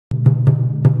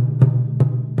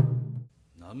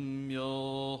南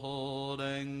無法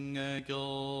蓮華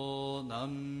経南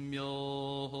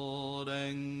無法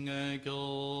蓮華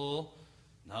経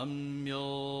南無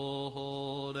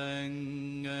法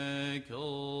蓮華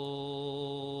経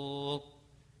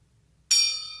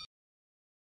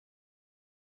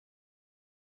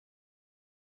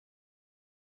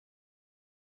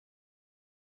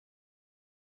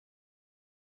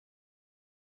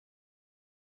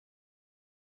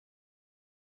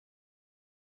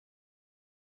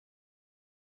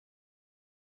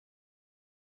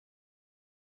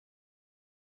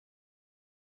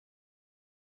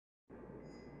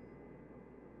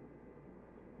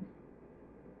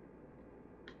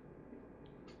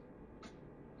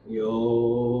よ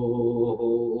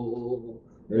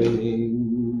ーれ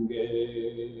ん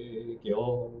げき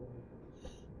ょ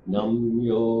南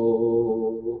無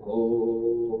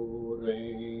法蓮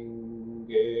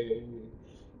華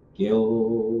経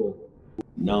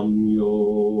南無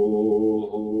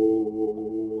法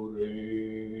蓮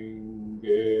華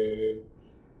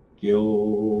経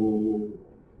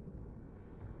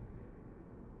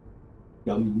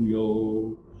南無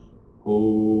法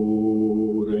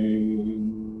蓮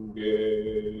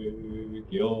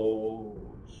経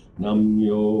南無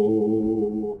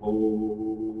法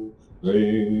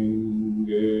蓮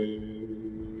華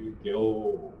経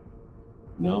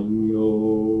南無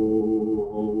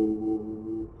法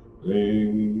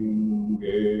蓮華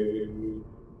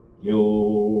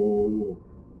経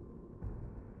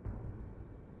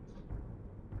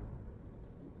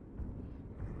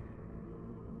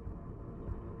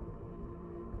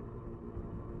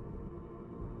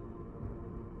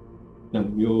南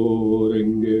無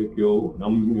蓮華経南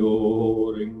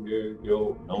無蓮華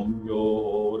経南無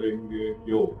蓮華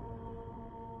経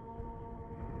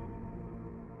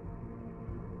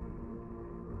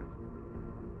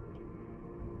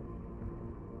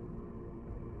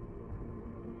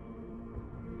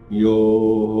よ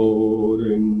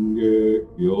蓮華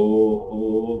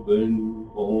経弁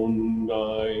本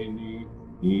来に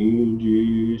二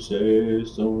次生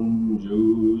存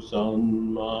13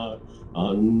枚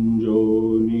安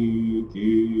城に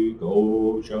寄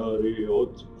港車両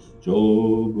成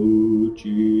仏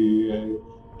地へ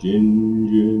人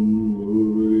人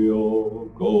無用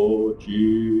高知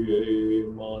へ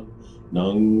満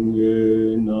南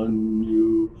へ南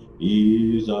遊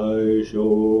異在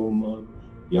小満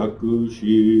薬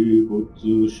師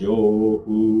仏小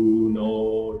不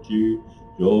の地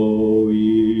上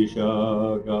位者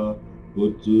が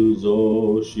仏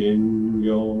像信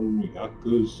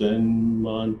400千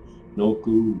万の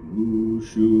空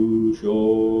修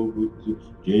小仏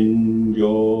尋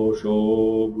常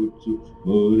小仏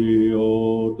無量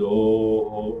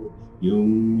道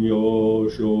云陽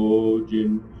精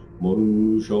進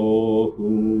無償不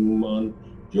満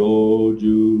上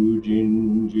寿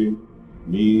人人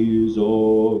未曾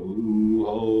不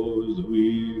法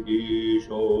随義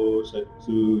小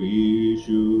説異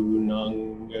種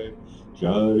難解シ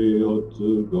ャリオ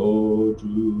ツゴジ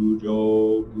ュジ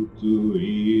ョブツ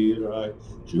イライ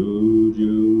シュジ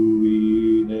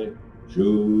ュイネシ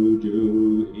ュジ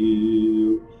ュイ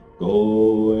ユ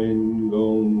ゴエン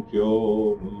ゴンキ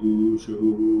ョムシ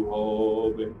ュ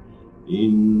ホベイ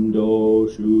ンド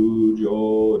シュジ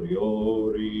ョ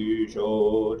料理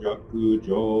小弱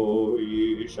上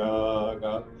位者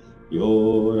が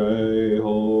如来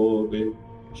法弁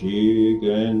知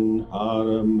見ハ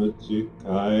ラムツ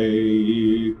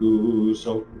海育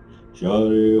足シャ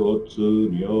リオツ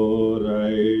如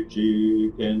来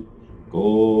知見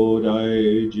古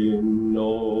代人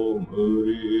の無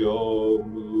量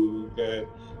無下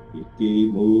息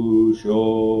無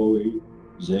償意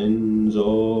前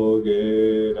造下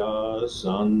羅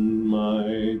三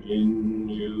昧人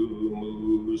有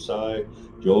無際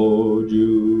上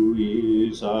寿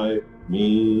異彩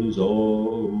未曾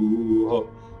有法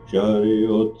シャリ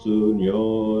オツ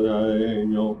如来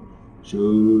の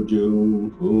修順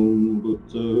分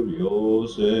仏両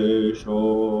世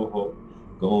諸法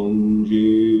根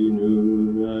治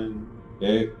入縁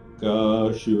結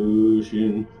果修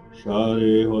心シャ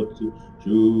リオツ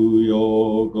重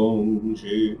要根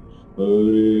治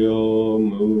無量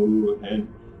無辺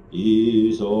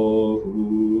異相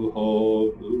不法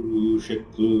不質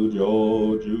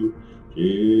成就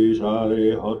自シャ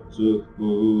リオツ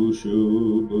不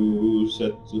修不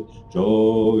説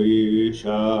上位者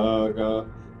が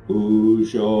不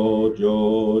祥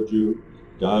成就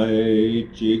第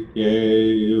一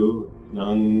経由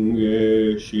南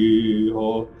下四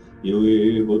方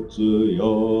唯仏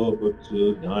有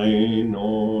仏大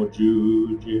の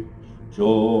十字小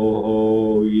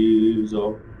法依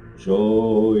蔵小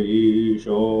異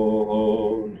小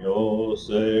法如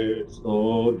せ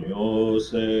そ如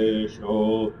せ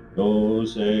小如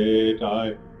せ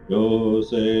大如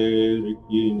せ力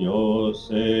如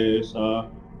せさ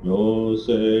如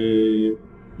せ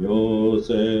如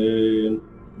せ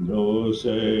如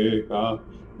せか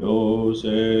如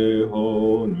せ法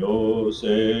如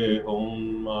せ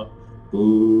本魔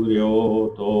不良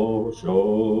と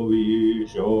小異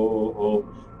小法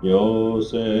如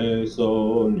せ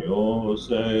そ如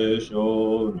せ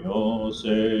小如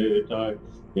せ大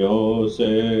如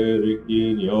せ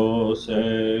力如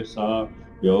せさ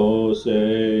如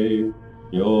せ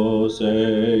如せ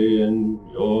縁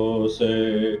如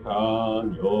せか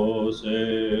如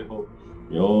せ法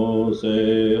如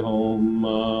せ本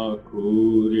魔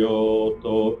不良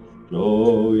と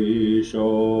上位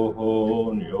小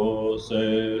法如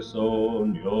せそ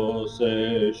如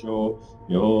せ小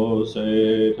如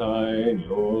せ大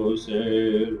如せ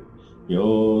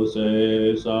如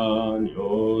せさ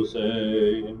如せ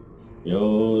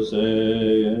如せ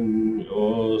縁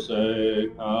如せ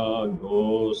か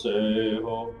如せ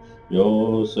法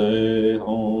如せ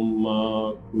本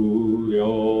魔不良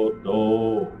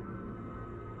と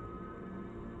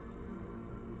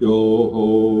両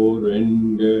方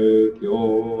蓮華経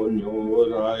如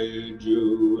来十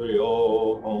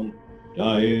両本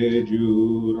第十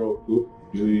六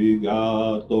唯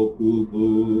我徳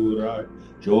如来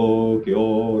上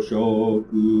教小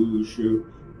空主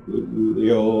不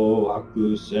良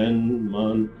悪千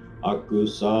万悪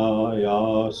さや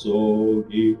葬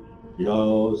儀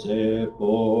上世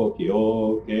法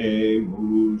教系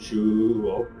無種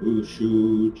億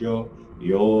種上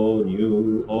陽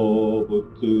入法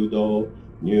仏道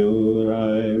如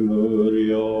来無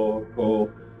量光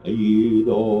異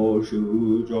道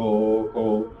修上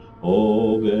法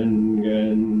法弁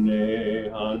言涅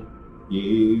槃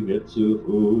異別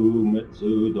不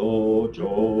滅道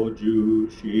成就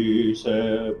死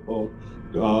世法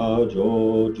画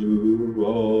上十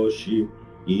五死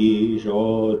異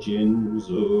生尽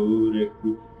数力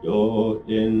有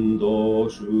天道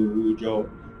修上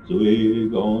随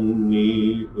言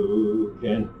に不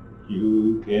見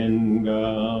有見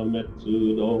が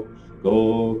滅度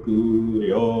極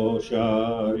量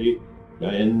者利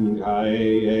連海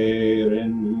へ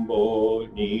連邦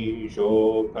に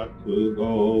諸活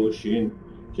合心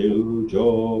中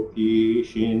上期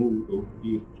心不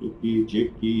期月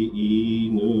時期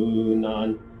犬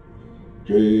難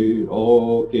十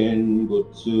法見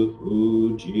仏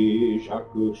不自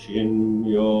釈信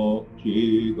用自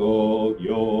語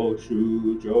行修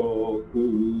上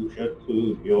空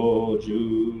説行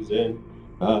従前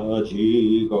家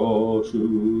事語修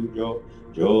上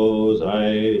常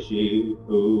在死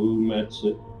不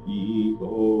滅異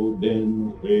語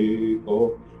弁霊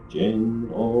語全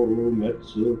能滅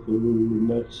不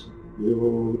滅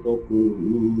両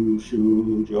徳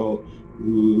修上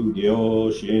無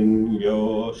行信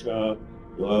行者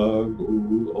和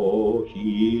無王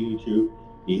非主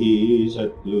異説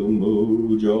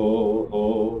無情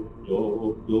法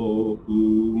独独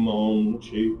門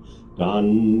師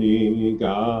単に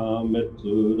が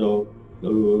滅度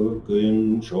六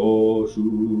因小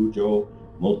修上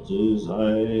持つ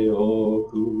在を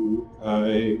空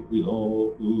海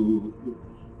の夫婦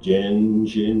全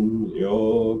身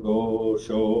両語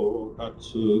小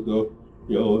活語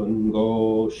四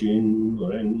語心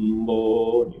連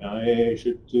邦内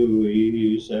出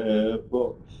異世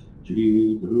法自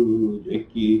部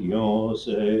力行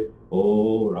世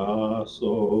オラ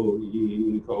ソ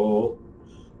イコ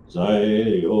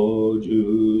在領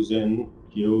従前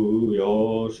休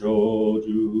養小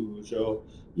住所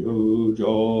有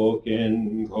条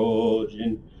件個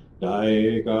人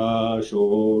大が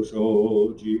小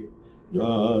小寺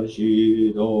ら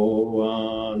しど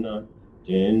わな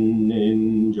天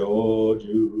人上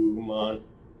十万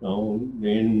南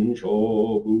年勝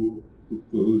負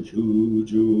副中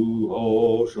十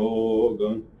法将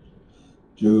軍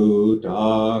十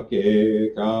多経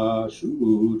過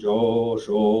修上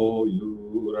小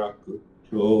有楽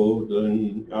上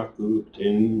等百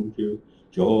天中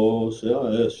上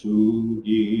世数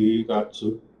義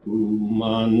月不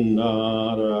満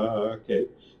ならけ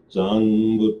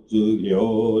残仏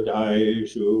行大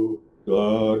衆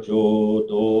和浄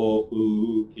土風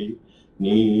紀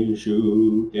二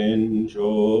種見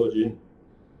精進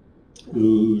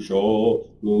無償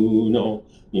無能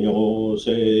尿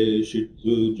性質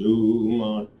十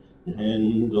万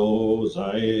変動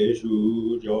在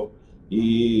修上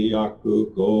医薬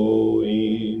行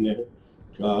為ね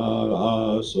チャ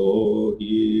ラソ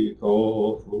ギ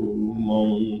コフ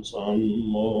モン三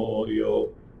毛用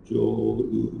上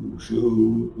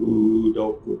修不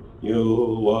読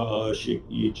要は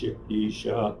識知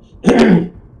者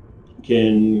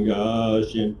見が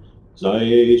心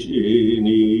在し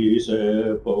に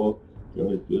説法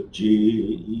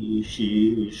知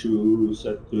識修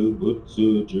説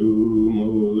仏十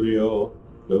無量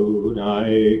東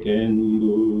大見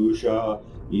武者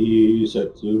一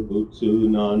説仏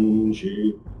難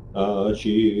し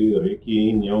足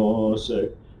力如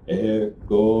せエ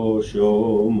コ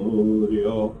小無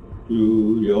量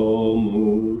重量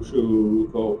無数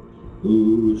個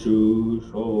不修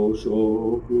小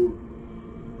食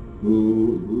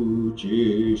不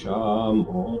知者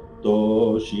もっ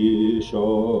とし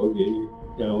将棋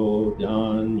教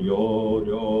団養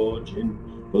生人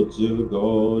仏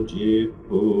語実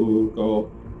不語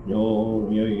如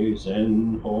如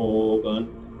戦法眼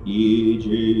一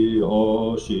時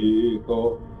をし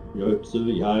こ四つ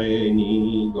八重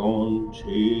二言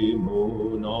四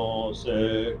無の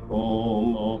世公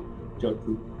も着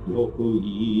欲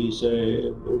異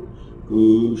性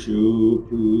空修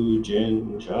空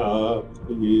前者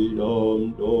理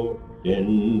論と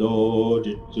言動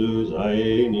実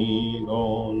在二言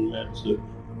滅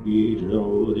異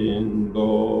常伝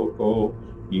五個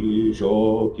異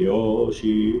常教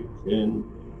師変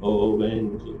応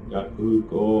弁学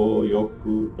校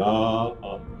欲打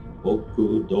北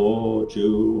道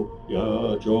中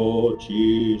野上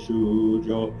地修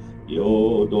上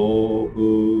陽道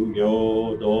不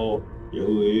陽道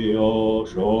有用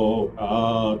小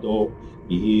華道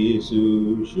異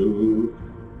数修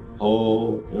法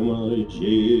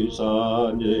一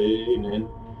三年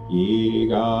一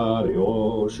が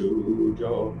両修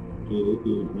上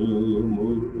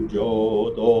無常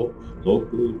道特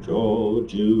徴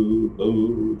十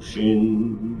部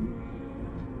心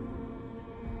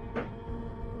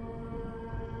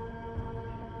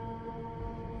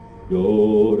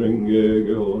yo renge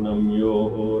kyo nam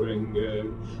yo renge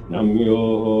nam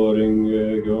yo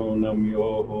renge kyo nam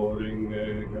yo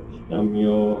renge nam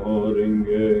yo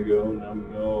renge kyo nam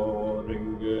yo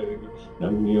renge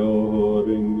nam yo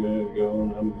renge kyo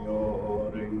nam yo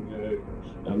renge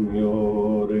nam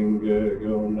yo renge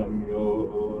kyo nam yo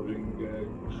renge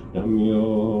nam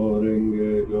yo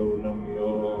renge kyo nam yo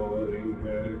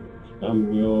renge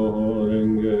nam yo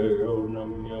renge kyo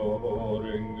nam yo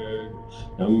renge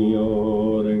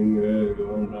Namyo renge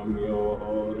go namyo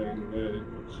renge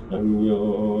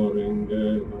namyo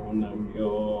renge go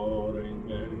namyo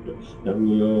renge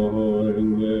namyo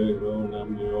renge go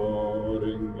namyo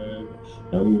renge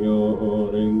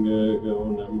namyo renge go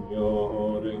namyo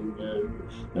renge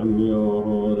namyo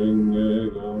renge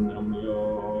go namyo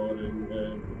renge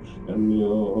namyo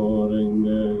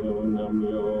renge go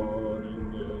namyo renge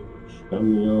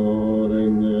namyo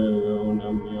renge go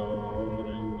namyo Namyo renge go namyo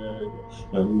renge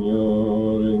namyo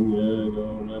renge go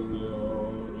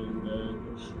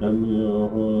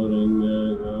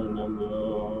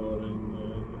namyo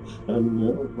renge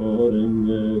namyo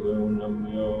renge go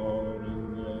namyo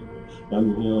renge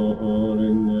namyo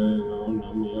renge go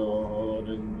namyo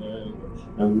renge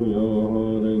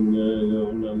namyo renge go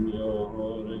namyo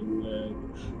renge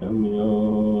namyo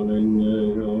renge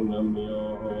go namyo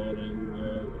renge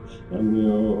namyo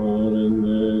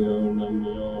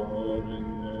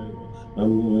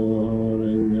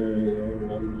renge go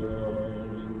namyo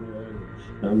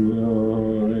Namyo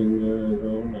renge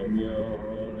go namyo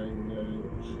renge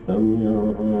namyo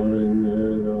renge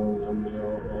go namyo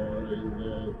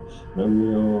renge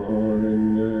namyo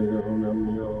renge go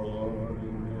namyo renge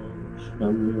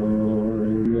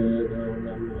namyo renge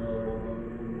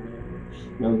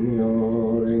go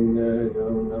namyo renge go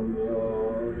namyo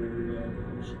renge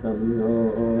namyo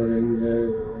renge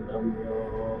go namyo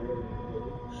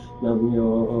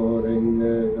Namyo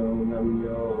renge go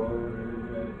namyo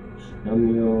renge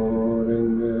namyo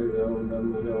renge go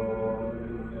namyo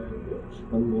renge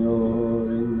namyo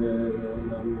renge go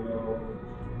namyo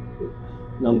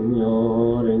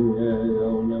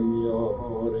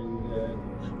renge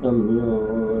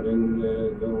namyo renge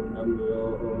go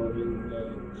namyo renge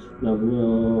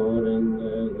namyo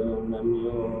renge go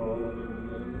namyo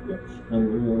renge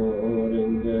namyo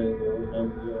renge go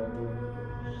namyo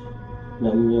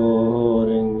Namyo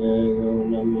renge go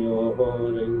namyo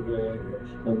renge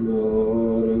namyo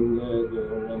renge go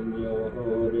namyo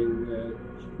renge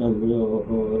namyo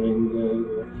renge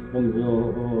namyo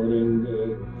renge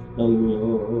namyo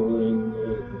renge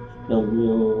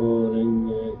namyo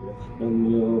renge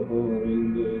namyo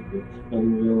renge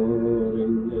namyo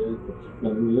renge namyo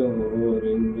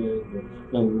renge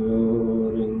namyo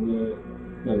renge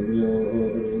namyo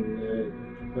renge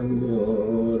namyo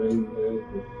renge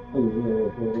Namyo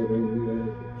renge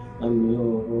namyo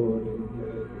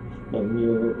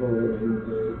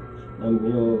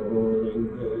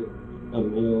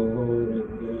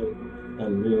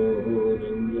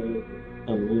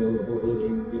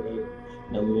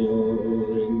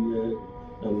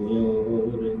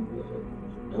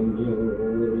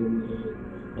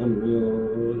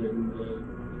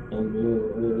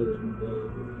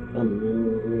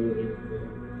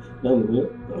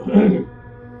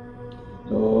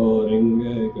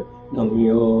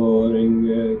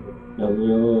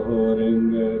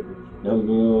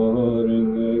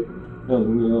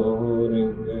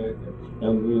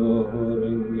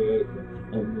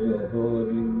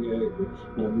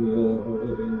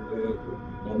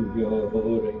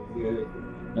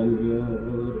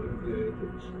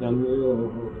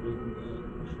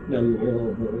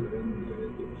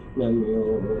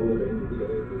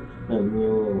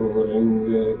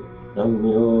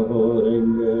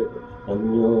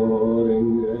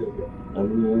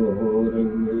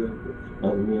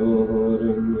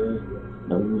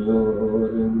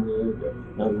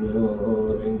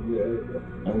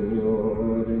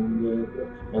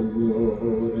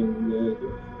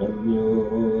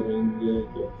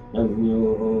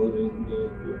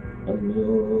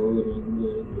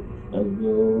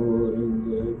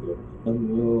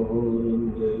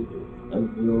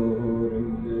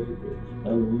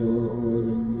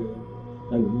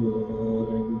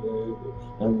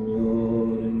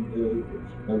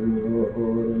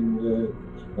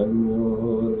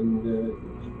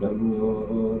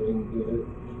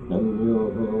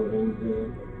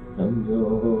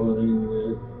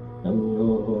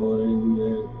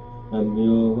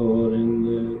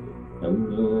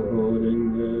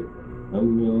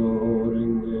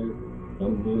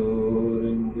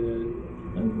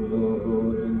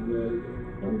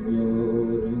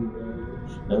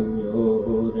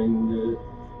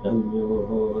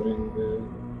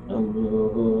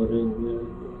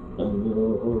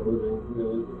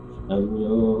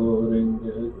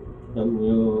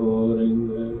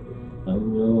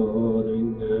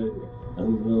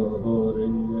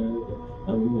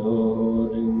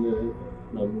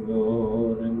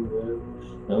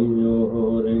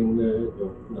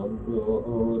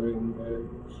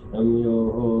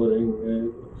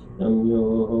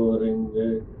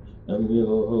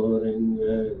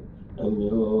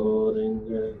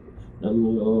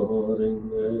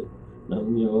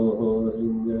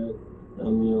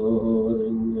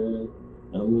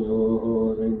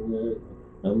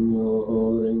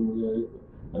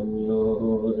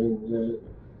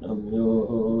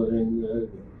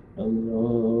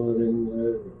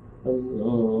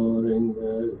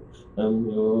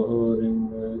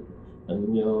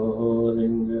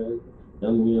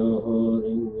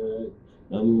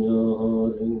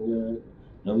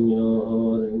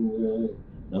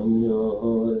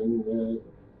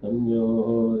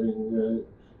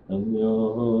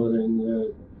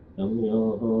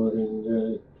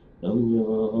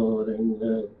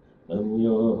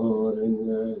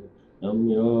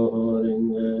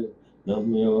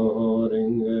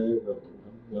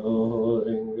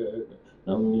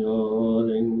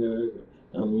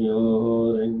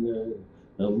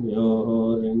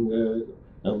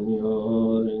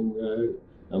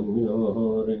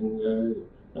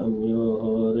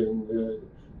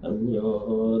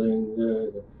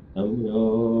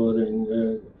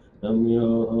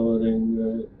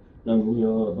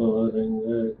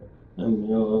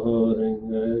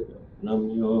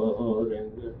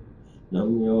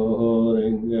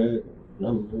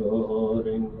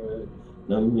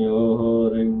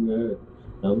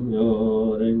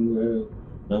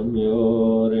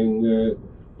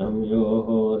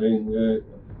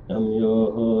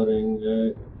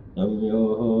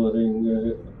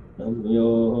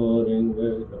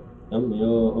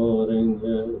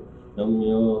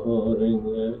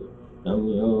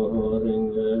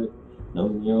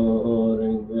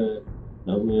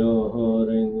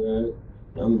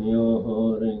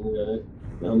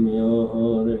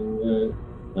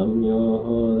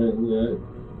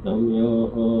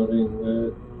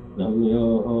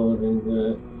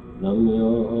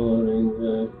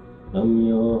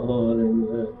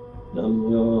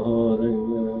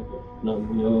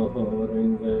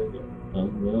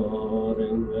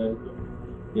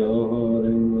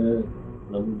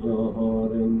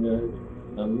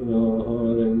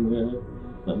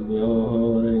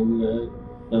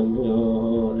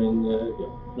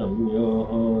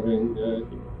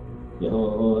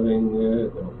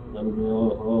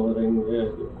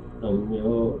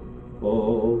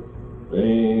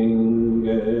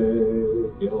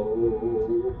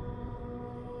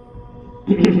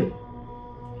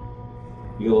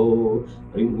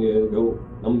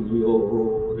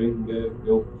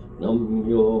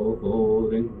法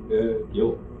蓮華経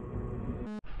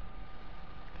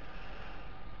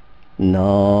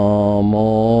Namo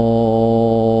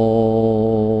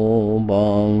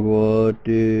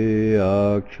Bhagavate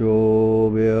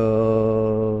Akshobhya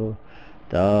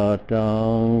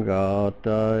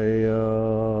Tathāgataya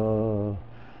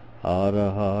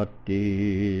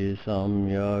Arahati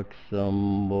Samyak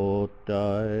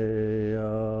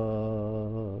Sambuddhaya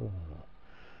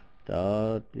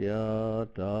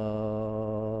Tatyata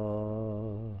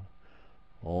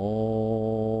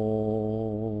Om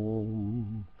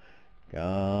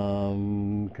Kam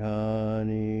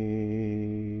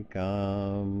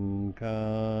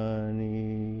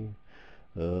Kani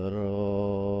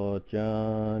Rojani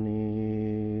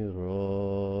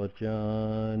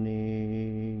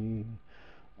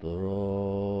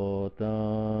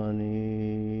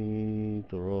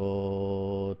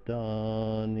Trotani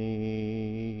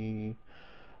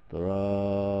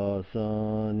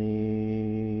Trasani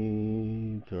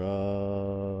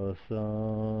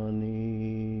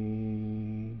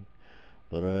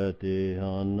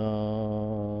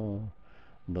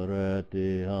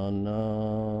Pratihana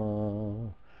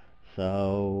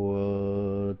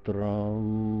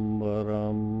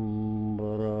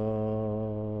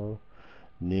Savatrambarambara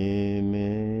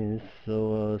Nimisvasatu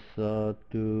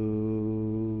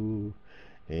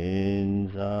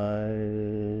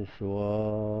Insai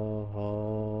Swaha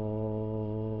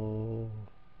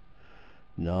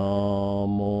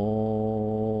Namo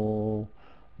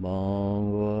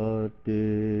Bhagavate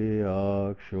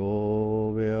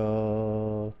Akshobhya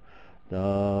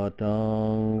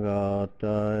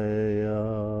Tathāgataya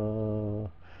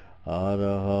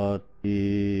Arahati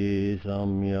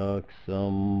Samyak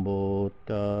Sambuddhaya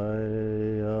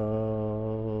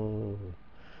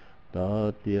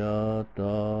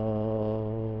Tatyata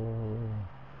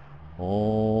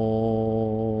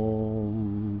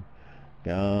Om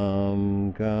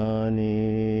Kam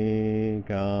Kani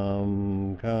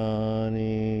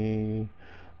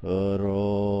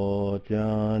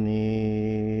Rojani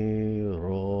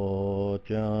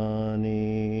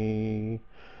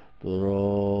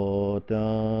Trotani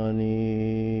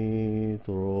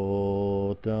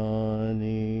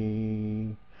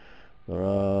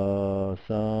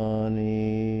Trasani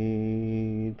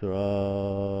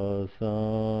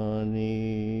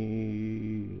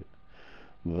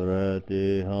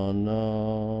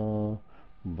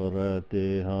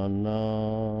Pratihana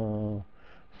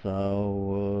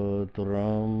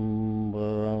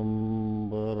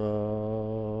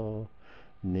Savatrambarambara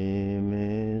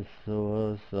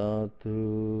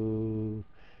Nimisvasatu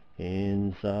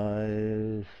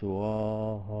Insai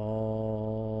Swaha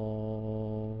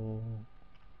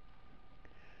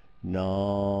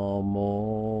Namo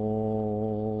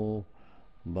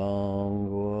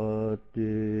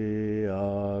Bhagavate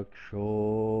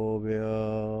Akshobhya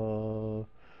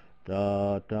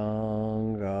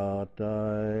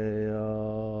Tathāgataya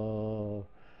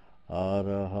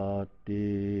Arahati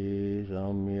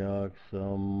Samyak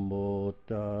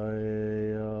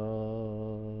Sambuddhaya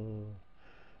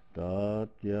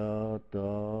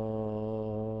Tatyata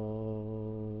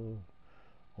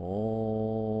Om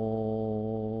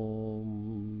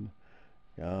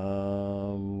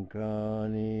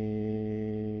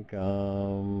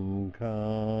Kam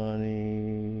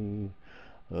Kani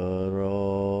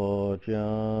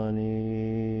Rojani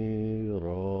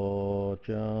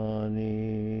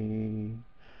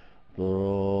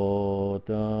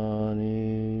Trotani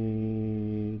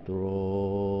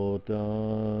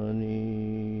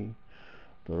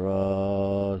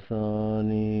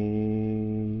Trasani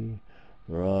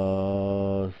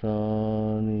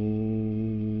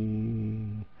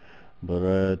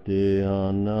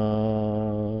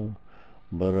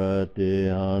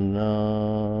Pratihana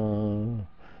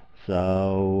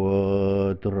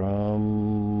Savatrambarambara